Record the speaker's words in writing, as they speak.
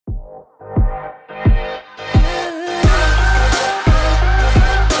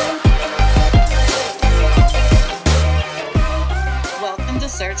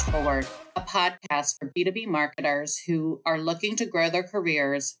podcast for B2B marketers who are looking to grow their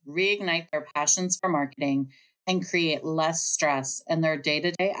careers, reignite their passions for marketing, and create less stress in their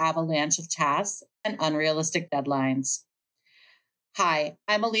day-to-day avalanche of tasks and unrealistic deadlines. Hi,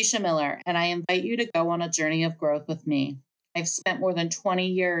 I'm Alicia Miller, and I invite you to go on a journey of growth with me. I've spent more than 20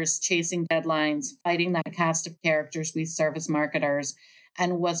 years chasing deadlines, fighting that cast of characters we serve as marketers,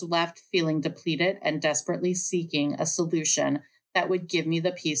 and was left feeling depleted and desperately seeking a solution that would give me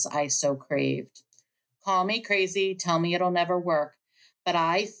the peace I so craved. Call me crazy, tell me it'll never work, but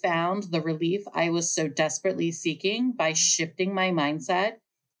I found the relief I was so desperately seeking by shifting my mindset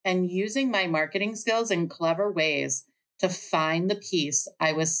and using my marketing skills in clever ways to find the peace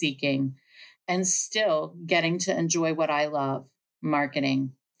I was seeking and still getting to enjoy what I love,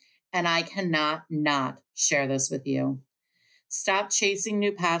 marketing. And I cannot not share this with you. Stop chasing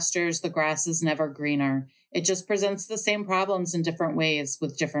new pastures. The grass is never greener. It just presents the same problems in different ways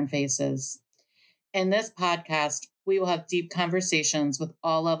with different faces. In this podcast, we will have deep conversations with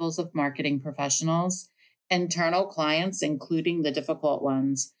all levels of marketing professionals, internal clients, including the difficult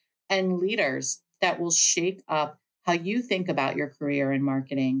ones, and leaders that will shake up how you think about your career in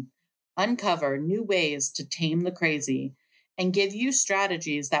marketing, uncover new ways to tame the crazy, and give you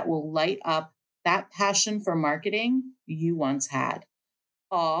strategies that will light up that passion for marketing you once had,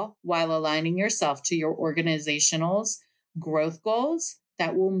 all while aligning yourself to your organization's growth goals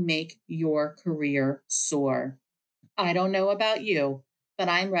that will make your career soar. I don't know about you, but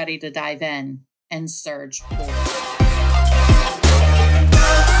I'm ready to dive in and surge forward.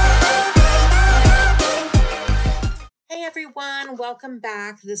 Hey everyone, welcome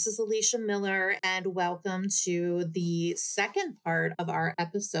back. This is Alicia Miller, and welcome to the second part of our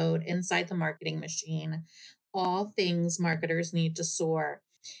episode, Inside the Marketing Machine, All Things Marketers Need to Soar.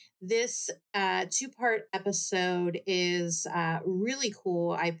 This two-part episode is really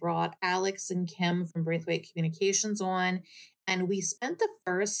cool. I brought Alex and Kim from Braithwaite Communications on, and we spent the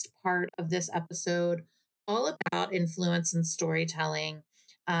first part of this episode all about influence and storytelling.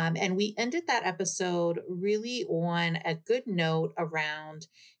 And we ended that episode really on a good note around,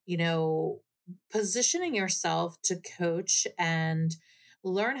 positioning yourself to coach and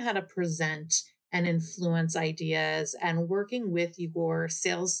learn how to present and influence ideas and working with your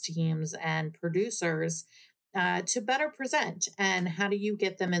sales teams and producers to better present. And how do you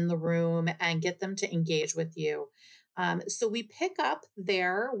get them in the room and get them to engage with you? So we pick up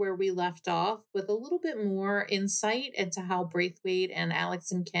there where we left off with a little bit more insight into how Braithwaite and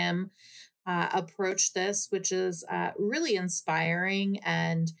Alex and Kim approach this, which is really inspiring,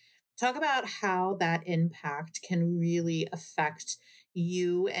 and talk about how that impact can really affect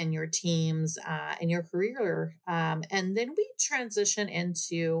you and your teams and your career. And then we transition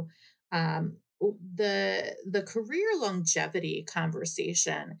into the career longevity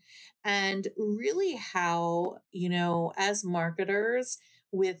conversation, and really how, as marketers,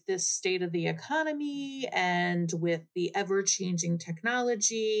 with this state of the economy and with the ever-changing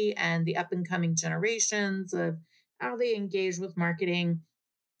technology and the up-and-coming generations of how they engage with marketing,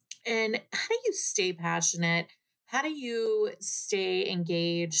 and how do you stay passionate? How do you stay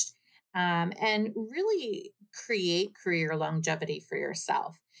engaged and really create career longevity for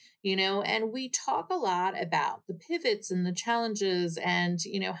yourself? And we talk a lot about the pivots and the challenges and,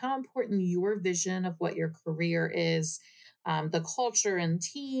 how important your vision of what your career is, the culture and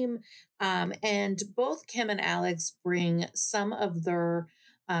team. And both Kim and Alex bring some of their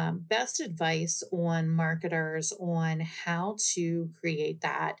best advice on marketers on how to create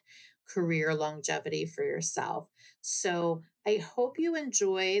that career longevity for yourself. So I hope you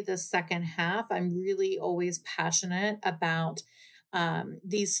enjoy the second half. I'm really always passionate about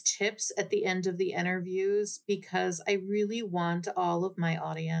these tips at the end of the interviews, because I really want all of my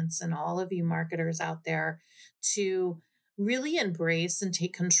audience and all of you marketers out there to really embrace and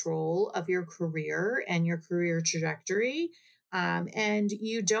take control of your career and your career trajectory. And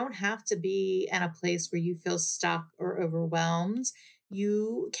you don't have to be in a place where you feel stuck or overwhelmed.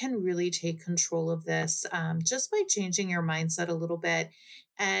 You can really take control of this just by changing your mindset a little bit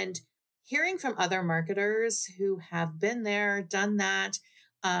and hearing from other marketers who have been there, done that,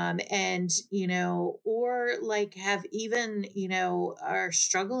 and, or like have even, are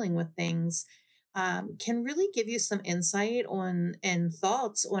struggling with things, can really give you some insight on and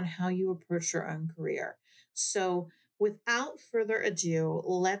thoughts on how you approach your own career. So without further ado,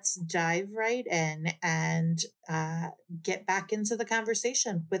 let's dive right in and get back into the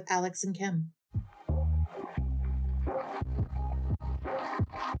conversation with Alex and Kim.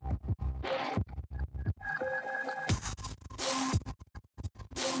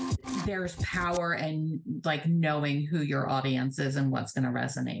 there's power in like knowing who your audience is and what's going to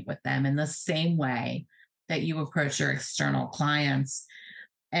resonate with them in the same way that you approach your external clients.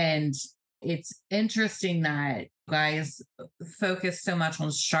 And it's interesting that guys focus so much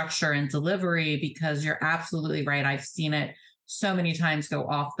on structure and delivery, because you're absolutely right. I've seen it so many times go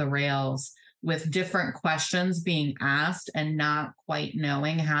off the rails with different questions being asked and not quite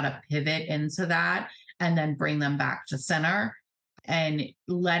knowing how to pivot into that and then bring them back to center, and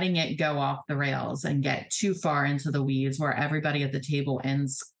letting it go off the rails and get too far into the weeds where everybody at the table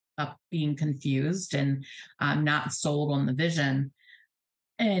ends up being confused and not sold on the vision.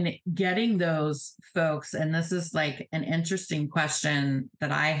 And getting those folks, and this is like an interesting question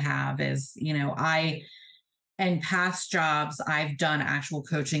that I have is, in past jobs, I've done actual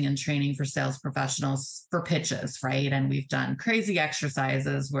coaching and training for sales professionals for pitches, right? And we've done crazy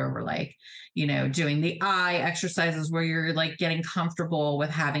exercises where we're like, doing the eye exercises where you're like getting comfortable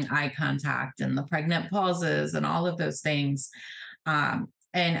with having eye contact and the pregnant pauses and all of those things. And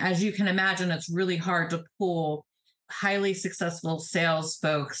as you can imagine, it's really hard to pull highly successful sales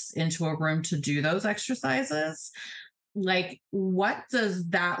folks into a room to do those exercises. Like, what does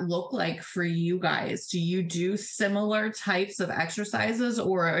that look like for you guys? Do you do similar types of exercises,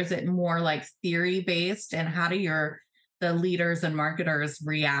 or is it more like theory based? And how do the leaders and marketers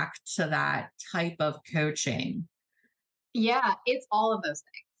react to that type of coaching? Yeah, it's all of those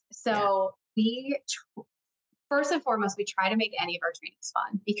things. So first and foremost, we try to make any of our trainings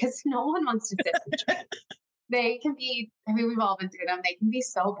fun, because no one wants to sit and train. They can be, we've all been through them. They can be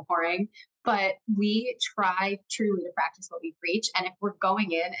so boring, but we try truly to practice what we preach. And if we're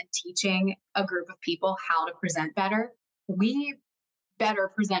going in and teaching a group of people how to present better, we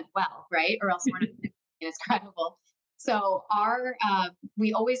better present well, right? Or else we're not as credible. So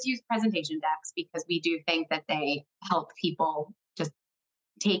we always use presentation decks because we do think that they help people just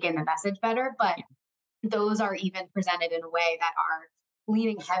take in the message better. But those are even presented in a way that are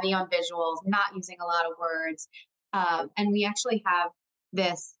leaning heavy on visuals, not using a lot of words. And we actually have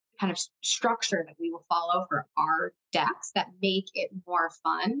this kind of structure that we will follow for our decks that make it more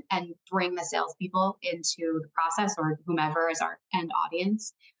fun and bring the salespeople into the process, or whomever is our end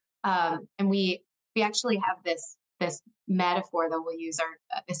audience. And we actually have this metaphor that we'll use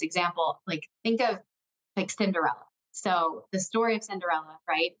this example. Like, think of like Cinderella. So the story of Cinderella,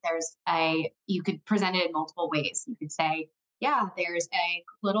 right? You could present it in multiple ways. You could say, yeah, there's a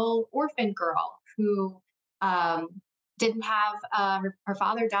little orphan girl who didn't have her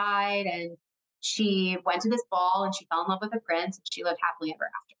father died, and she went to this ball and she fell in love with a prince and she lived happily ever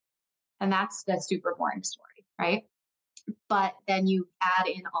after. And that's the super boring story, right? But then you add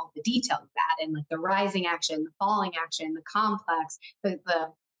in all the details, add in like the rising action, the falling action, the complex,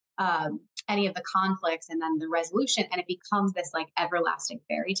 any of the conflicts, and then the resolution, and it becomes this like everlasting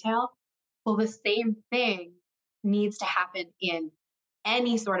fairy tale. Well, the same thing needs to happen in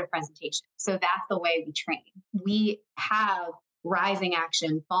any sort of presentation. So that's the way we train. We have rising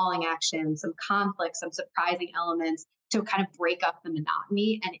action, falling action, some conflict, some surprising elements to kind of break up the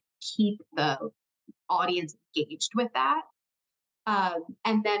monotony and keep the audience engaged with that.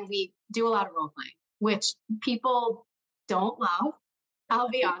 And then we do a lot of role playing, which people don't love. I'll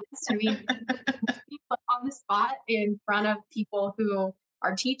be honest. I mean, be put on the spot in front of people who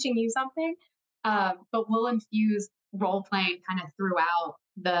are teaching you something, but we'll infuse role playing kind of throughout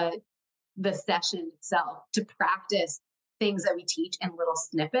the session itself to practice things that we teach in little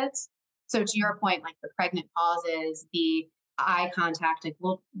snippets. So to your point, like the pregnant pauses, the eye contact, like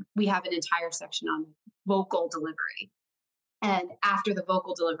we have an entire section on vocal delivery. And after the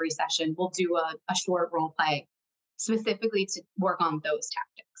vocal delivery session, we'll do a short role play specifically to work on those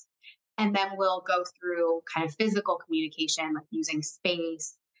tactics. And then we'll go through kind of physical communication, like using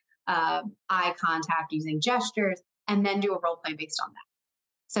space, eye contact, using gestures, and then do a role play based on that,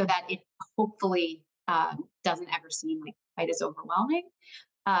 so that it hopefully doesn't ever seem like quite as overwhelming.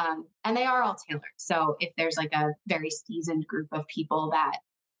 And they are all tailored. So if there's like a very seasoned group of people that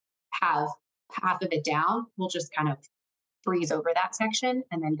have half of it down, we'll just kind of breeze over that section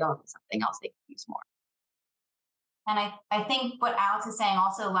and then go into something else they can use more. And I think what Alex is saying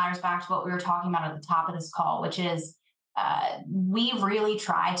also ladders back to what we were talking about at the top of this call, which is we really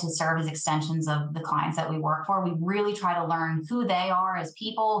try to serve as extensions of the clients that we work for. We really try to learn who they are as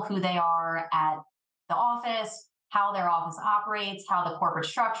people, who they are at the office, how their office operates, how the corporate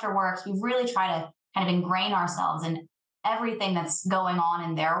structure works. We really try to kind of ingrain ourselves in everything that's going on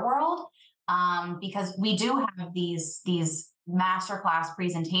in their world, because we do have these masterclass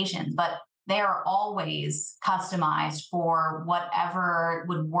presentations, but they are always customized for whatever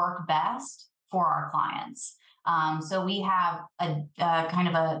would work best for our clients. So we have a kind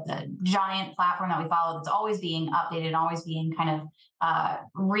of a giant platform that we follow that's always being updated, always being kind of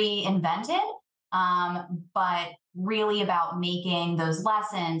reinvented. But really about making those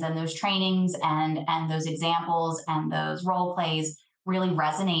lessons and those trainings and those examples and those role plays really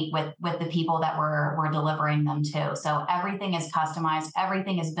resonate with the people that we're delivering them to. So everything is customized,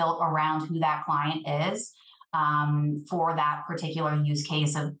 everything is built around who that client is, for that particular use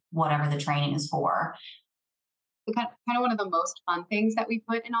case of whatever the training is for. Kind of one of the most fun things that we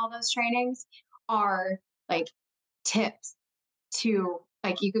put in all those trainings are like tips to,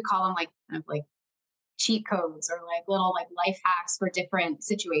 like, you could call them like kind of like cheat codes or like little like life hacks for different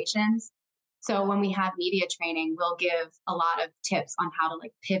situations. So when we have media training, we'll give a lot of tips on how to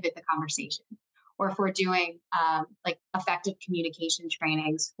like pivot the conversation. Or if we're doing like effective communication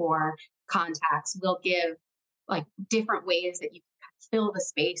trainings for contacts, we'll give like different ways that you can fill the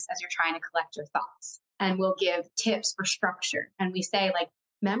space as you're trying to collect your thoughts. And we'll give tips for structure. And we say, like,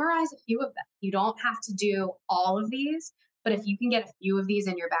 memorize a few of them. You don't have to do all of these, but if you can get a few of these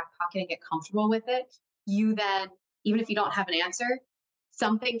in your back pocket and get comfortable with it, you then, even if you don't have an answer,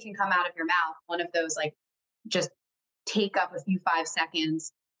 something can come out of your mouth. One of those, like, just take up a few 5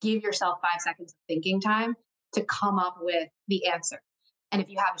 seconds, give yourself 5 seconds of thinking time to come up with the answer. And if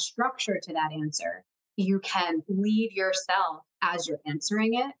you have a structure to that answer, you can lead yourself as you're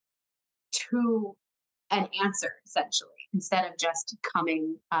answering it to an answer, essentially, instead of just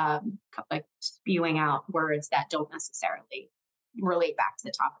coming, like spewing out words that don't necessarily relate back to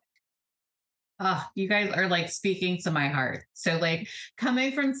the topic. Oh, you guys are like speaking to my heart. So like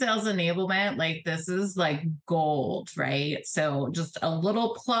coming from sales enablement, like this is like gold, right? So just a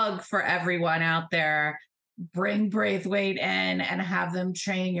little plug for everyone out there. Bring Braithwaite in and have them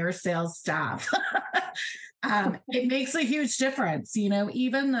train your sales staff. It makes a huge difference,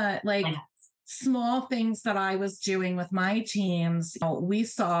 even the like small things that I was doing with my teams. We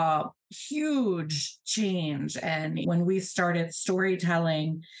saw huge change. And when we started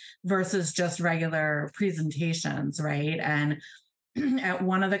storytelling versus just regular presentations, right? And at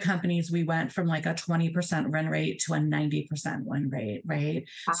one of the companies, we went from like a 20% run rate to a 90% win rate, right?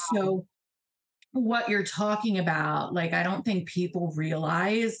 Wow. So what you're talking about, like, I don't think people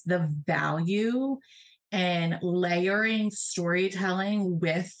realize the value and layering storytelling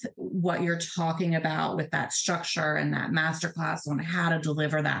with what you're talking about with that structure and that masterclass on how to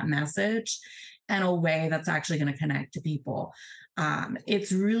deliver that message in a way that's actually going to connect to people.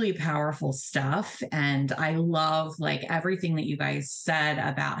 It's really powerful stuff. And I love like everything that you guys said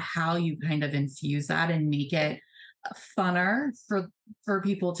about how you kind of infuse that and make it funner for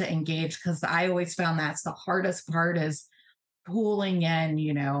people to engage. Because I always found that's the hardest part is pulling in,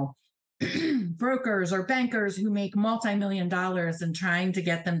 brokers or bankers who make multi-million dollars and trying to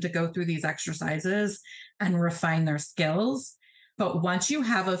get them to go through these exercises and refine their skills. But once you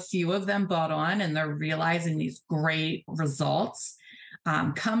have a few of them bought on and they're realizing these great results,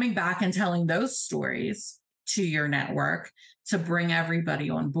 coming back and telling those stories to your network to bring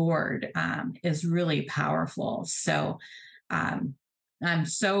everybody on board is really powerful. So I'm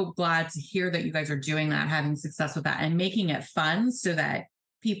so glad to hear that you guys are doing that, having success with that and making it fun so that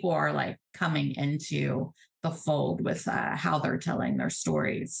people are like coming into the fold with how they're telling their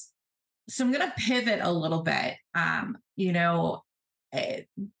stories. So I'm going to pivot a little bit.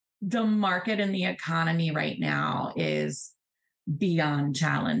 The market and the economy right now is beyond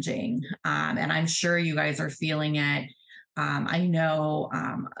challenging. And I'm sure you guys are feeling it. I know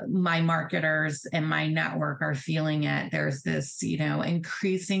my marketers and my network are feeling it. There's this,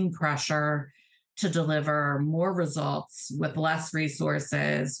 increasing pressure to deliver more results with less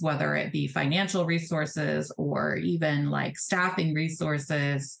resources, whether it be financial resources or even like staffing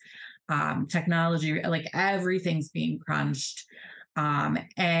resources, technology, like everything's being crunched.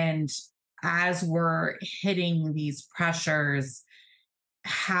 And as we're hitting these pressures,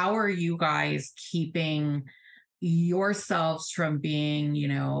 how are you guys keeping yourselves from being,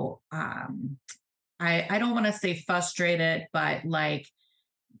 I don't want to say frustrated, but like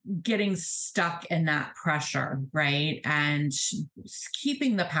getting stuck in that pressure, right? And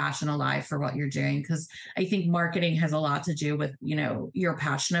keeping the passion alive for what you're doing. Because I think marketing has a lot to do with, you're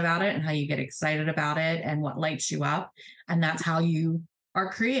passionate about it and how you get excited about it and what lights you up. And that's how you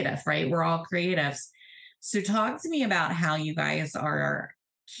are creative, right? We're all creatives. So talk to me about how you guys are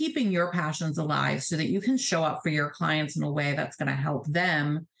keeping your passions alive so that you can show up for your clients in a way that's going to help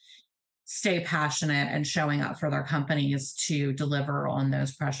them stay passionate and showing up for their companies to deliver on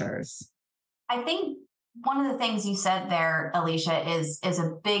those pressures. I think one of the things you said there, Alicia, is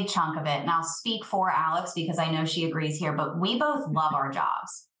a big chunk of it. And I'll speak for Alex because I know she agrees here, but we both love our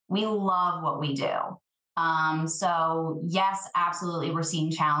jobs. We love what we do. So yes, absolutely, we're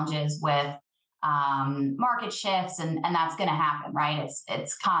seeing challenges with market shifts, and that's going to happen, right?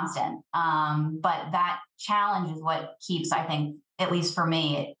 It's constant. But that challenge is what keeps, I think, at least for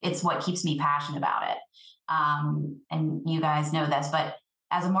me, it's what keeps me passionate about it. And you guys know this, but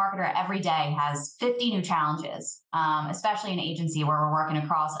as a marketer, every day has 50 new challenges, especially an agency where we're working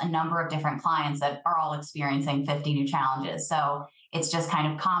across a number of different clients that are all experiencing 50 new challenges. So it's just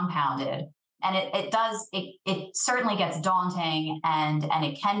kind of compounded. And it certainly gets daunting, and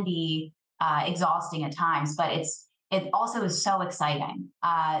it can be exhausting at times, but it also is so exciting,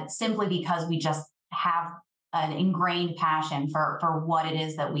 simply because we just have an ingrained passion for what it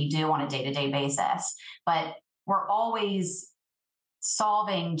is that we do on a day-to-day basis. But we're always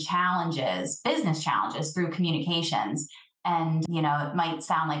solving challenges, business challenges, through communications. And, it might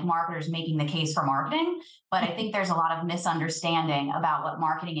sound like marketers making the case for marketing, but I think there's a lot of misunderstanding about what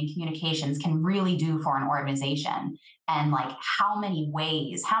marketing and communications can really do for an organization, and like how many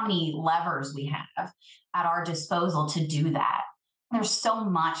ways, how many levers we have at our disposal to do that. There's so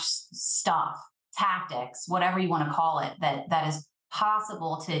much stuff, tactics, whatever you want to call it, that is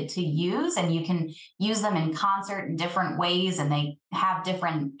possible to use, and you can use them in concert in different ways, and they have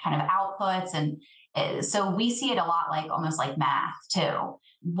different kind of outputs. And so we see it a lot like almost like math too.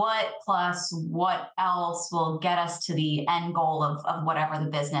 What plus what else will get us to the end goal of whatever the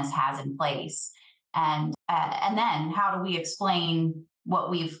business has in place? And then how do we explain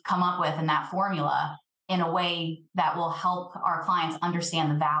what we've come up with in that formula in a way that will help our clients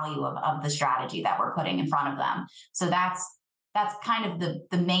understand the value of the strategy that we're putting in front of them? So that's kind of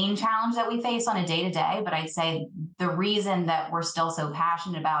the main challenge that we face on a day-to-day. But I'd say the reason that we're still so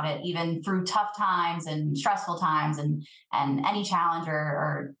passionate about it, even through tough times and stressful times and any challenge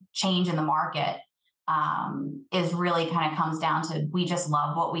or change in the market, is really kind of comes down to, we just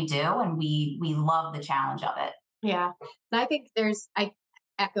love what we do, and we love the challenge of it. Yeah. And I think I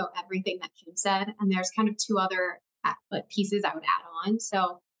echo everything that Kim said, and there's kind of two other pieces I would add on.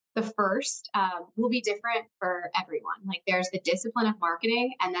 So the first will be different for everyone. Like, there's the discipline of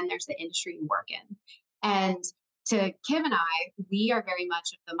marketing, and then there's the industry you work in. And to Kim and I, we are very much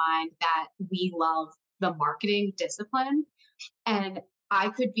of the mind that we love the marketing discipline. And I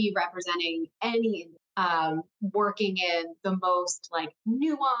could be representing any working in the most like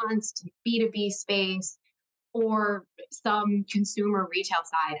nuanced B2B space or some consumer retail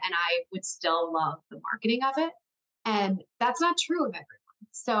side, and I would still love the marketing of it. And that's not true of everyone.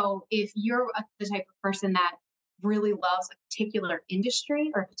 So if you're the type of person that really loves a particular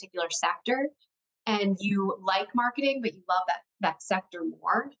industry or a particular sector, and you like marketing, but you love that sector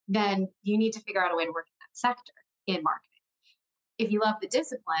more, then you need to figure out a way to work in that sector in marketing. If you love the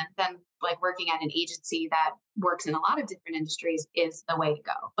discipline, then like working at an agency that works in a lot of different industries is the way to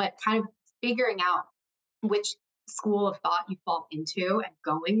go. But kind of figuring out which school of thought you fall into and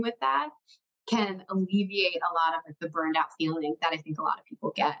going with that can alleviate a lot of the burned out feeling that I think a lot of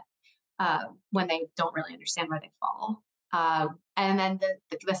people get when they don't really understand where they fall. And then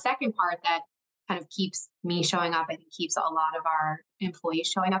the second part that kind of keeps me showing up, I think keeps a lot of our employees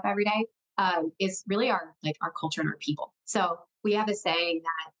showing up every day, is really our culture and our people. So we have a saying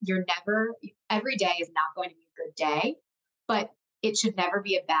that every day is not going to be a good day, but it should never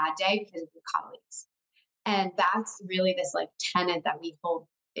be a bad day because of your colleagues. And that's really this like tenet that we hold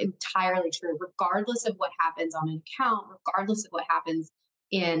entirely true, regardless of what happens on an account, regardless of what happens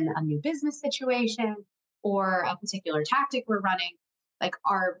in a new business situation or a particular tactic we're running. Like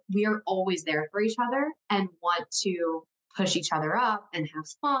we are always there for each other and want to push each other up and have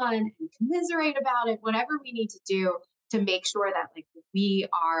fun and commiserate about it, whatever we need to do to make sure that like we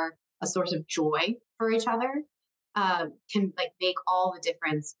are a source of joy for each other, can like make all the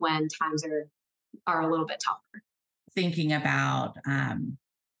difference when times are a little bit tougher. Thinking about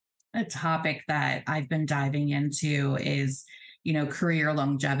a topic that I've been diving into is, career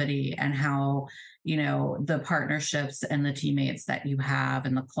longevity, and how, the partnerships and the teammates that you have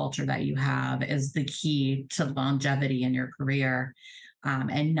and the culture that you have is the key to longevity in your career,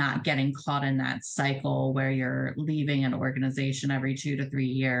 and not getting caught in that cycle where you're leaving an organization every 2 to 3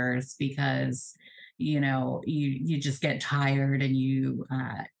 years because, you just get tired and you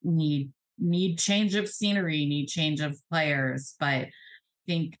need change of scenery, need change of players. But I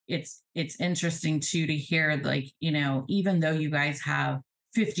think it's interesting too to hear, like, even though you guys have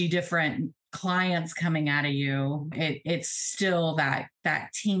 50 different clients coming out of you, it's still that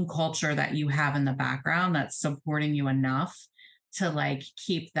team culture that you have in the background that's supporting you enough to like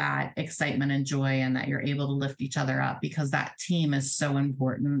keep that excitement and joy, and that you're able to lift each other up, because that team is so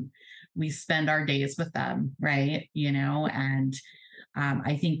important. We spend our days with them, right? And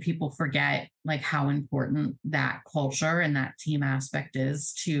I think people forget like how important that culture and that team aspect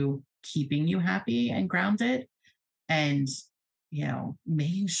is to keeping you happy and grounded, and,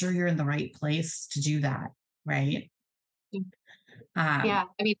 making sure you're in the right place to do that. Right. Um, Yeah.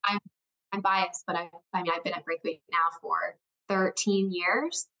 I mean, I'm biased, but I've been at Braithwaite now for 13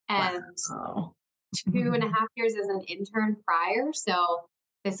 years and wow. 2.5 years as an intern prior. So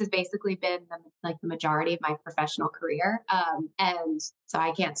this has basically been the majority of my professional career. And so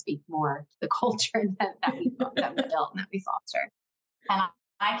I can't speak more to the culture that we built and that we foster. And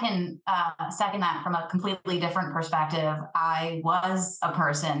I can second that from a completely different perspective. I was a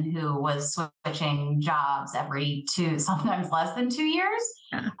person who was switching jobs every 2, sometimes less than 2 years.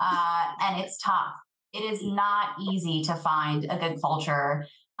 And it's tough. It is not easy to find a good culture,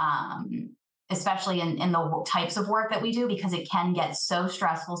 especially in the types of work that we do, because it can get so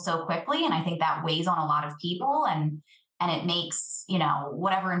stressful so quickly. And I think that weighs on a lot of people, and it makes,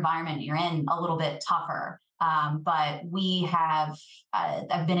 whatever environment you're in a little bit tougher. But we have,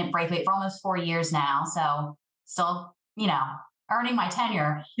 I've been at Braithwaite for almost 4 years now. So still, earning my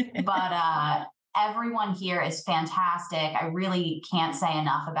tenure, but, everyone here is fantastic. I really can't say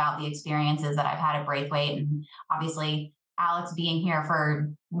enough about the experiences that I've had at Braithwaite. And obviously Alex being here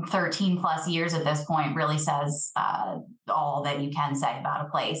for 13 plus years at this point really says, all that you can say about a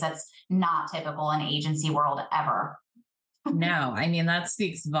place. That's not typical in agency world ever. No, I mean, that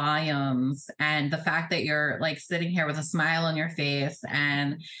speaks volumes. And the fact that you're like sitting here with a smile on your face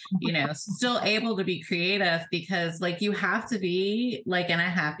and, still able to be creative, because like you have to be like in a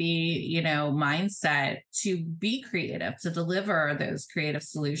happy, mindset to be creative, to deliver those creative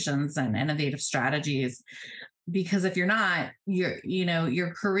solutions and innovative strategies. Because if you're not,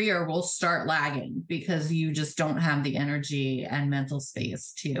 your career will start lagging because you just don't have the energy and mental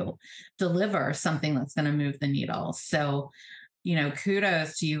space to deliver something that's going to move the needle. So,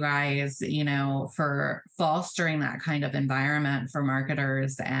 kudos to you guys, for fostering that kind of environment for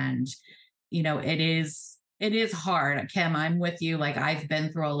marketers. And, it is hard. Kim, I'm with you. Like I've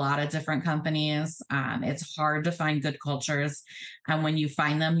been through a lot of different companies. It's hard to find good cultures. And when you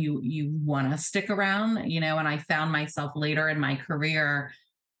find them, you want to stick around, and I found myself later in my career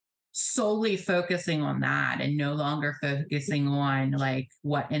solely focusing on that and no longer focusing on like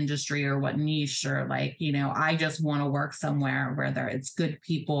what industry or what niche or like, I just want to work somewhere where it's good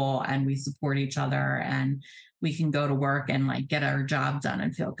people and we support each other and we can go to work and like get our job done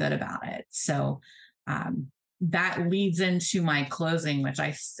and feel good about it. So, that leads into my closing, which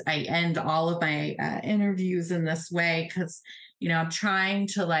I end all of my interviews in this way because, I'm trying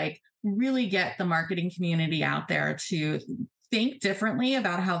to like really get the marketing community out there to think differently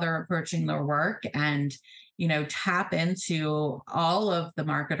about how they're approaching their work and, tap into all of the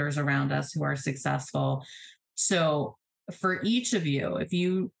marketers around us who are successful. So for each of you,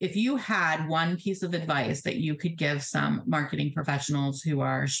 if you had one piece of advice that you could give some marketing professionals who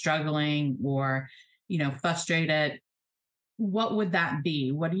are struggling or, frustrated, what would that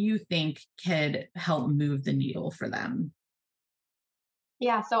be? What do you think could help move the needle for them?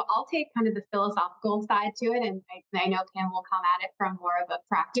 Yeah, so I'll take kind of the philosophical side to it, and I know Kim will come at it from more of a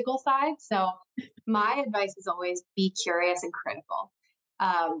practical side. So my advice is always be curious and critical.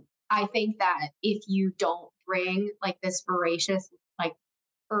 I think that if you don't bring like this voracious like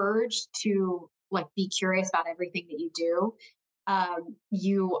urge to like be curious about everything that you do,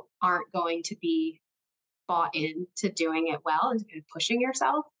 you aren't going to be bought into doing it well and kind of pushing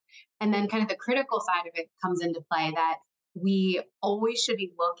yourself. And then kind of the critical side of it comes into play that we always should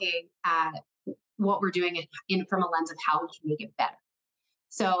be looking at what we're doing from a lens of how we can make it better.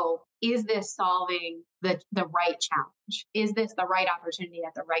 So is this solving the right challenge? Is this the right opportunity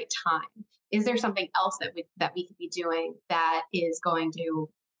at the right time? Is there something else that we could be doing that is going to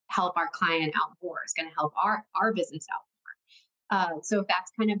help our client out more, is going to help our business out more? So if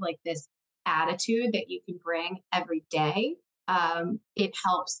that's kind of like this attitude that you can bring every day, it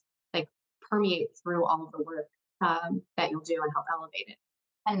helps like permeate through all of the work that you'll do and help elevate it.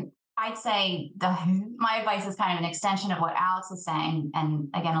 And I'd say my advice is kind of an extension of what Alex is saying. And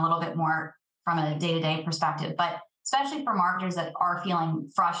again, a little bit more from a day-to-day perspective, but especially for marketers that are feeling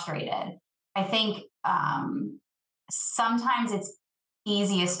frustrated, I think sometimes it's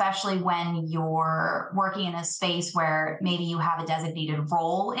easy, especially when you're working in a space where maybe you have a designated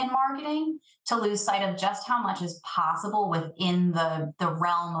role in marketing, to lose sight of just how much is possible within the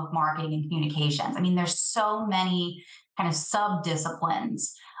realm of marketing and communications. I mean, there's so many kind of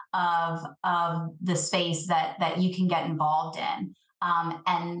sub-disciplines of the space that you can get involved in.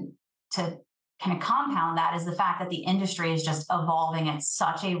 And to kind of compound that is the fact that the industry is just evolving at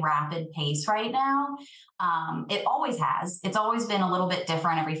such a rapid pace right now. It always has. It's always been a little bit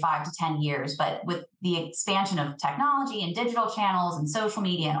different every 5 to 10 years, but with the expansion of technology and digital channels and social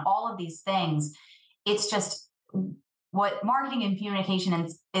media and all of these things, it's just what marketing and communication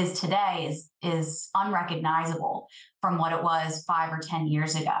is today is unrecognizable from what it was 5 or 10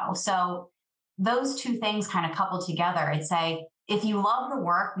 years ago. So those two things kind of coupled together, I'd say, if you love the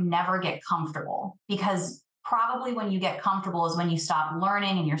work, never get comfortable, because probably when you get comfortable is when you stop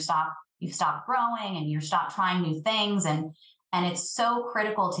learning and you stop growing and you stop trying new things. And it's so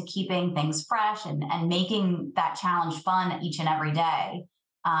critical to keeping things fresh and making that challenge fun each and every day,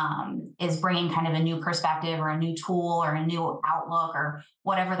 is bringing kind of a new perspective or a new tool or a new outlook or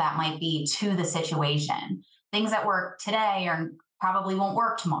whatever that might be to the situation. Things that work today probably won't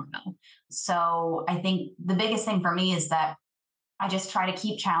work tomorrow. So I think the biggest thing for me is that I just try to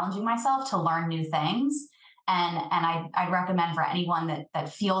keep challenging myself to learn new things. And I'd recommend for anyone that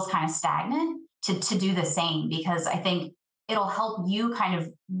feels kind of stagnant to do the same, because I think it'll help you kind of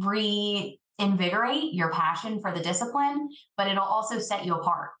reinvigorate your passion for the discipline, but it'll also set you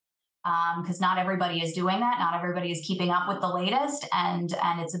apart. Because not everybody is doing that. Not everybody is keeping up with the latest. And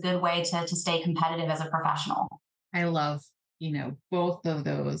it's a good way to stay competitive as a professional. I love, both of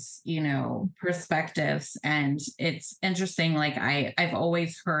those, perspectives. And it's interesting. Like I've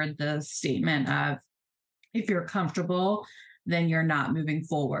always heard the statement of, if you're comfortable, then you're not moving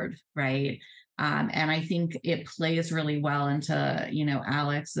forward. Right. And I think it plays really well into,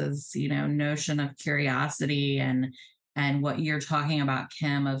 Alex's, notion of curiosity and what you're talking about,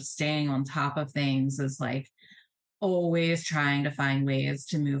 Kim, of staying on top of things is like always trying to find ways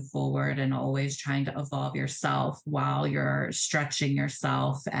to move forward and always trying to evolve yourself while you're stretching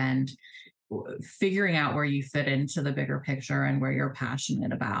yourself and figuring out where you fit into the bigger picture and where you're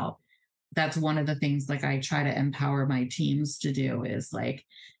passionate about. That's one of the things like I try to empower my teams to do is like,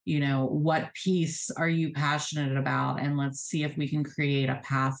 what piece are you passionate about? And let's see if we can create a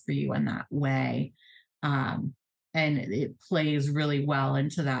path for you in that way. And it plays really well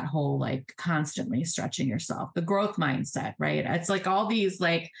into that whole, like constantly stretching yourself, the growth mindset, right? It's like all these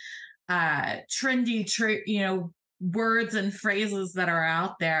like trendy, words and phrases that are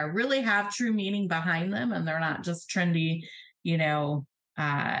out there really have true meaning behind them. And they're not just trendy,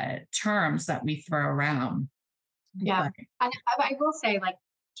 terms that we throw around. Yeah. And I will say, like,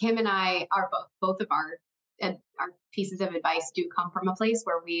 Kim and I are both of our pieces of advice do come from a place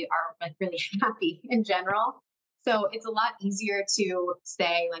where we are like really happy in general. So it's a lot easier to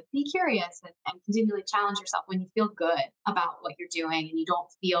say, like, be curious and continually challenge yourself when you feel good about what you're doing and you don't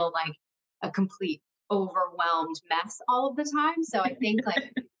feel like a complete overwhelmed mess all of the time. So I think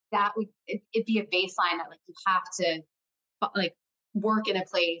like that it'd be a baseline that like you have to like work in a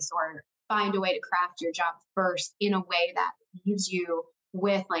place or find a way to craft your job first in a way that leaves you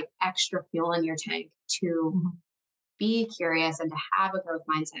with like extra fuel in your tank to be curious and to have a growth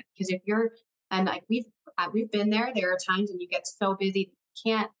mindset. Because if you're, and like we've been there are times when you get so busy,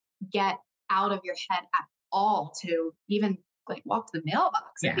 you can't get out of your head at all to even like walk to the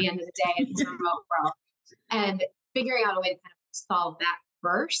mailbox at the end of the day in the remote world. And figuring out a way to kind of solve that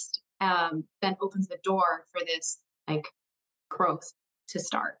first, then opens the door for this like growth to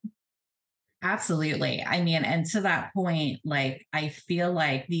start. Absolutely. I mean, and to that point, like, I feel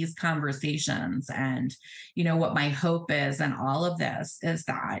like these conversations and, what my hope is and all of this is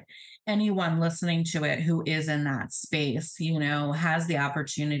that anyone listening to it who is in that space, has the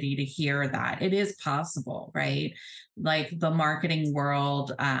opportunity to hear that it is possible, right? Like the marketing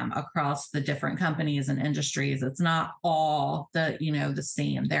world across the different companies and industries, it's not all the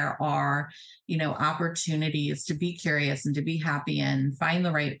same. There are, opportunities to be curious and to be happy and find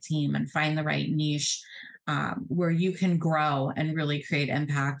the right team and find the right niche where you can grow and really create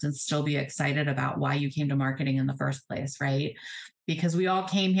impact and still be excited about why you came to marketing in the first place, right? Because we all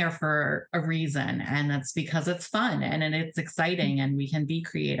came here for a reason, and that's because it's fun and it's exciting and we can be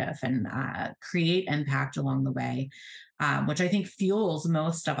creative and create impact along the way, which I think fuels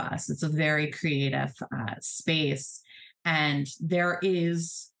most of us. It's a very creative space and there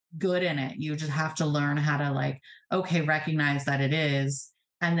is good in it. You just have to learn how to recognize that it is.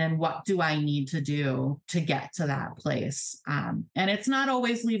 And then what do I need to do to get to that place? And it's not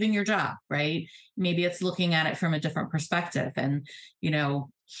always leaving your job, right? Maybe it's looking at it from a different perspective and,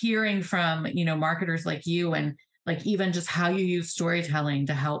 hearing from, marketers like you and like even just how you use storytelling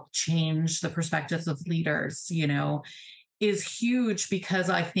to help change the perspectives of leaders, is huge because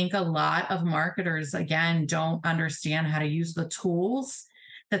I think a lot of marketers, again, don't understand how to use the tools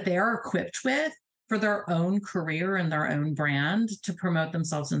that they are equipped with for their own career and their own brand to promote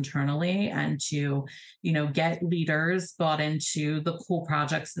themselves internally and to, get leaders bought into the cool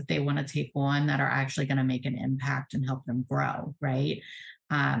projects that they want to take on that are actually going to make an impact and help them grow. Right.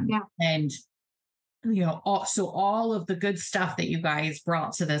 And so all of the good stuff that you guys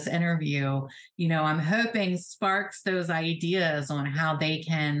brought to this interview, I'm hoping sparks those ideas on how they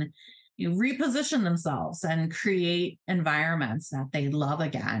can reposition themselves and create environments that they love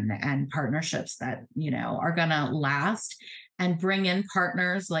again and partnerships that, are going to last, and bring in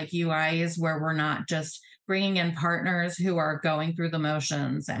partners like you guys, where we're not just bringing in partners who are going through the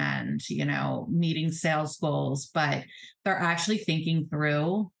motions and, meeting sales goals, but they're actually thinking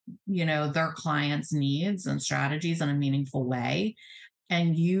through, their clients' needs and strategies in a meaningful way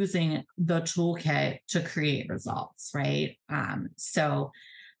and using the toolkit to create results. Right.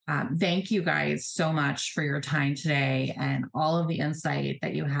 Thank you guys so much for your time today and all of the insight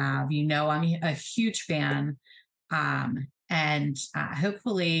that you have. I'm a huge fan. And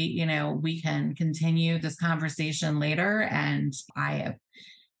hopefully, we can continue this conversation later. And I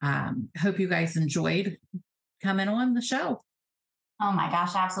hope you guys enjoyed coming on the show. Oh my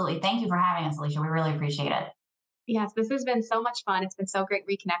gosh, absolutely. Thank you for having us, Alicia. We really appreciate it. Yes, this has been so much fun. It's been so great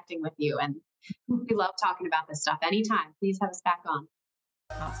reconnecting with you. And we love talking about this stuff. Anytime, please have us back on.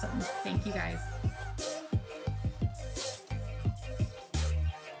 Awesome. Thank you guys.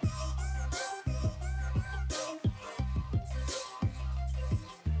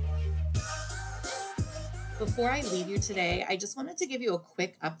 Before I leave you today, I just wanted to give you a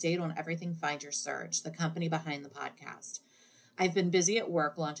quick update on everything Find Your Surge, the company behind the podcast. I've been busy at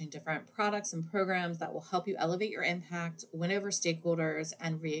work launching different products and programs that will help you elevate your impact, win over stakeholders,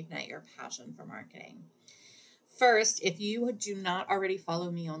 and reignite your passion for marketing. First, if you do not already follow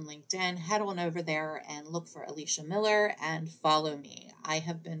me on LinkedIn, head on over there and look for Alicia Miller and follow me. I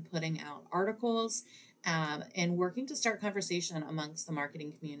have been putting out articles and working to start conversation amongst the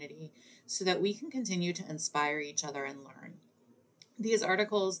marketing community so that we can continue to inspire each other and learn. These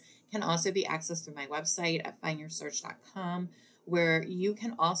articles can also be accessed through my website at findyoursurge.com, where you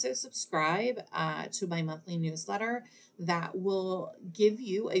can also subscribe to my monthly newsletter that will give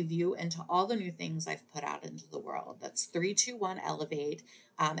you a view into all the new things I've put out into the world. That's 321 Elevate,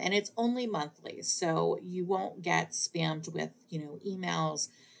 and it's only monthly, so you won't get spammed with emails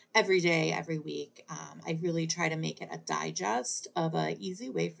every day, every week. I really try to make it a digest of an easy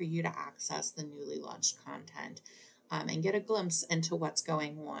way for you to access the newly launched content and get a glimpse into what's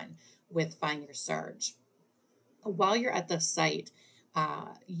going on with Find Your Surge. While you're at the site,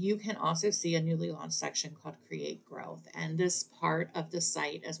 you can also see a newly launched section called Create Growth. And this part of the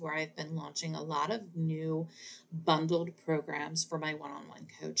site is where I've been launching a lot of new bundled programs for my one-on-one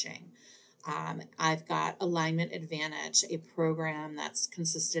coaching. I've got Alignment Advantage, a program that's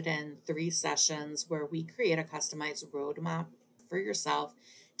consisted in 3 sessions where we create a customized roadmap for yourself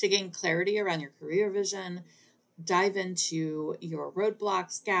to gain clarity around your career vision, dive into your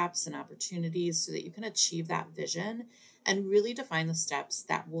roadblocks, gaps, and opportunities so that you can achieve that vision and really define the steps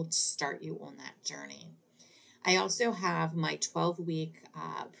that will start you on that journey. I also have my 12-week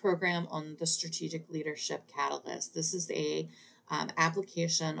program on the Strategic Leadership Catalyst. This is a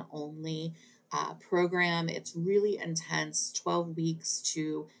application-only program. It's really intense, 12 weeks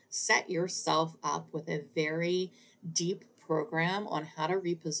to set yourself up with a very deep program on how to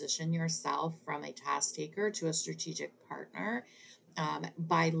reposition yourself from a task taker to a strategic partner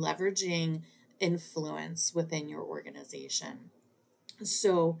by leveraging influence within your organization.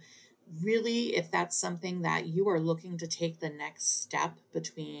 So really, if that's something that you are looking to take the next step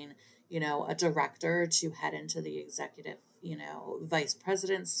between, a director to head into the executive, vice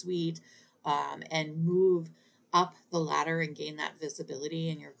president suite and move up the ladder and gain that visibility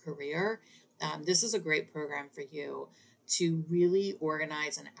in your career, this is a great program for you to really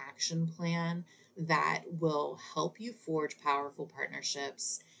organize an action plan that will help you forge powerful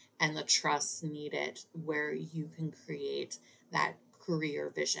partnerships and the trust needed where you can create that career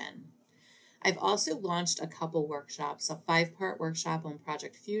vision. I've also launched a couple workshops, a 5-part workshop on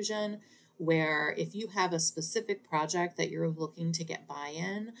Project Fusion, where if you have a specific project that you're looking to get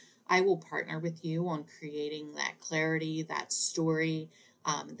buy-in, I will partner with you on creating that clarity, that story,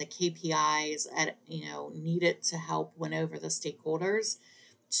 the KPIs needed to help win over the stakeholders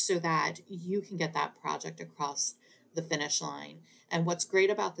so that you can get that project across the finish line. And what's great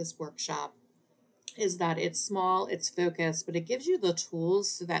about this workshop is that it's small, it's focused, but it gives you the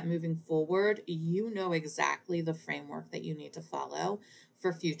tools so that moving forward, you know exactly the framework that you need to follow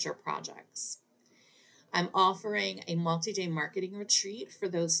for future projects. I'm offering a multi-day marketing retreat for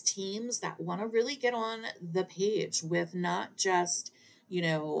those teams that want to really get on the page with not just,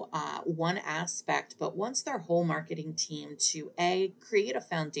 one aspect, but wants their whole marketing team to create a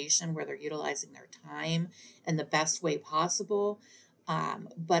foundation where they're utilizing their time in the best way possible,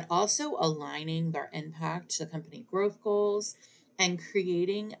 but also aligning their impact to company growth goals and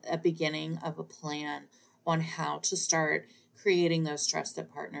creating a beginning of a plan on how to start creating those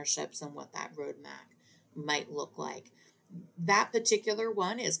trusted partnerships and what that roadmap might look like. That particular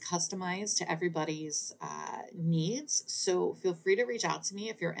one is customized to everybody's needs. So feel free to reach out to me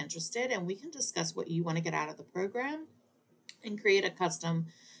if you're interested, and we can discuss what you want to get out of the program and create a custom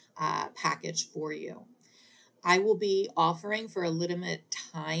package for you. I will be offering for a limited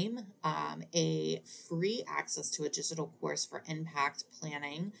time a free access to a digital course for impact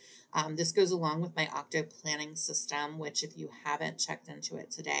planning. This goes along with my Octo planning system, which if you haven't checked into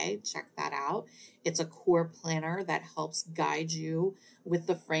it today, check that out. It's a core planner that helps guide you with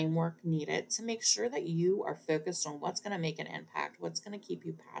the framework needed to make sure that you are focused on what's going to make an impact, what's going to keep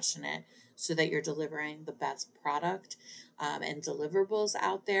you passionate so that you're delivering the best product and deliverables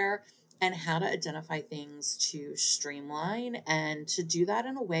out there, and how to identify things to streamline and to do that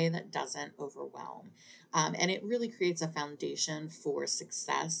in a way that doesn't overwhelm. And it really creates a foundation for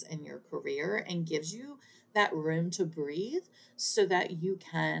success in your career and gives you that room to breathe so that you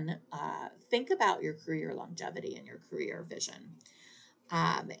can think about your career longevity and your career vision.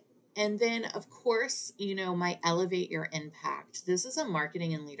 And then, of course, my Elevate Your Impact. This is a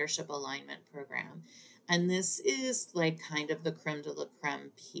marketing and leadership alignment program. And this is like kind of the creme de la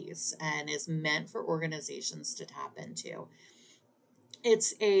creme piece and is meant for organizations to tap into.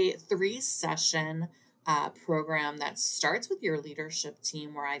 It's a 3-session program that starts with your leadership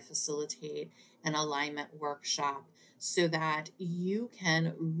team, where I facilitate an alignment workshop so that you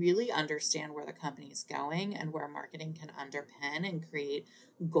can really understand where the company is going and where marketing can underpin and create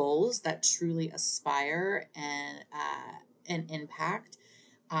goals that truly aspire and impact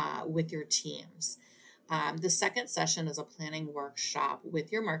with your teams. The second session is a planning workshop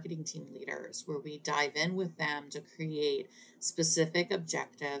with your marketing team leaders, where we dive in with them to create specific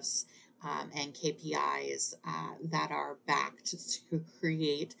objectives and KPIs that are backed to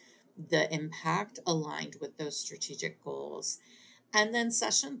create the impact aligned with those strategic goals. And then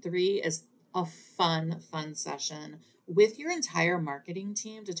session 3 is a fun session with your entire marketing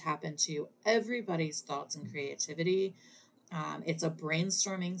team to tap into everybody's thoughts and creativity. It's a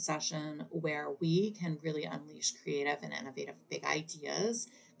brainstorming session where we can really unleash creative and innovative big ideas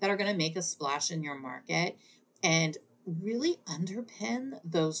that are going to make a splash in your market and really underpin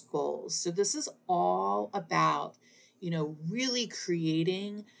those goals. So this is all about, really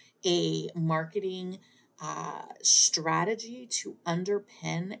creating a marketing strategy to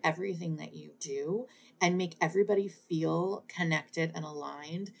underpin everything that you do and make everybody feel connected and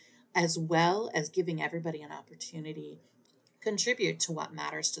aligned, as well as giving everybody an opportunity contribute to what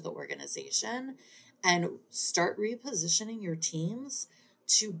matters to the organization and start repositioning your teams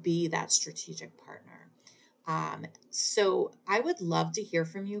to be that strategic partner. So I would love to hear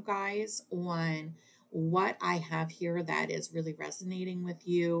from you guys on what I have here that is really resonating with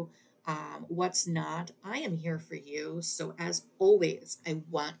you. What's not. I am here for you. So as always, I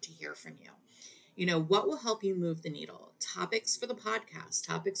want to hear from you. What will help you move the needle? Topics for the podcast,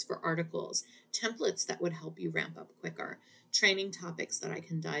 topics for articles, templates that would help you ramp up quicker, training topics that I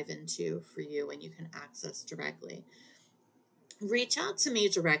can dive into for you and you can access directly. Reach out to me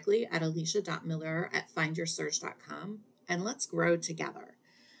directly at alicia.miller@findyoursurge.com and let's grow together.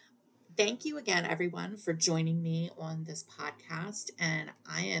 Thank you again, everyone, for joining me on this podcast. And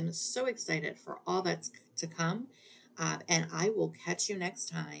I am so excited for all that's to come. And I will catch you next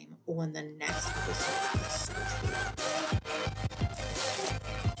time on the next episode of Surge Week.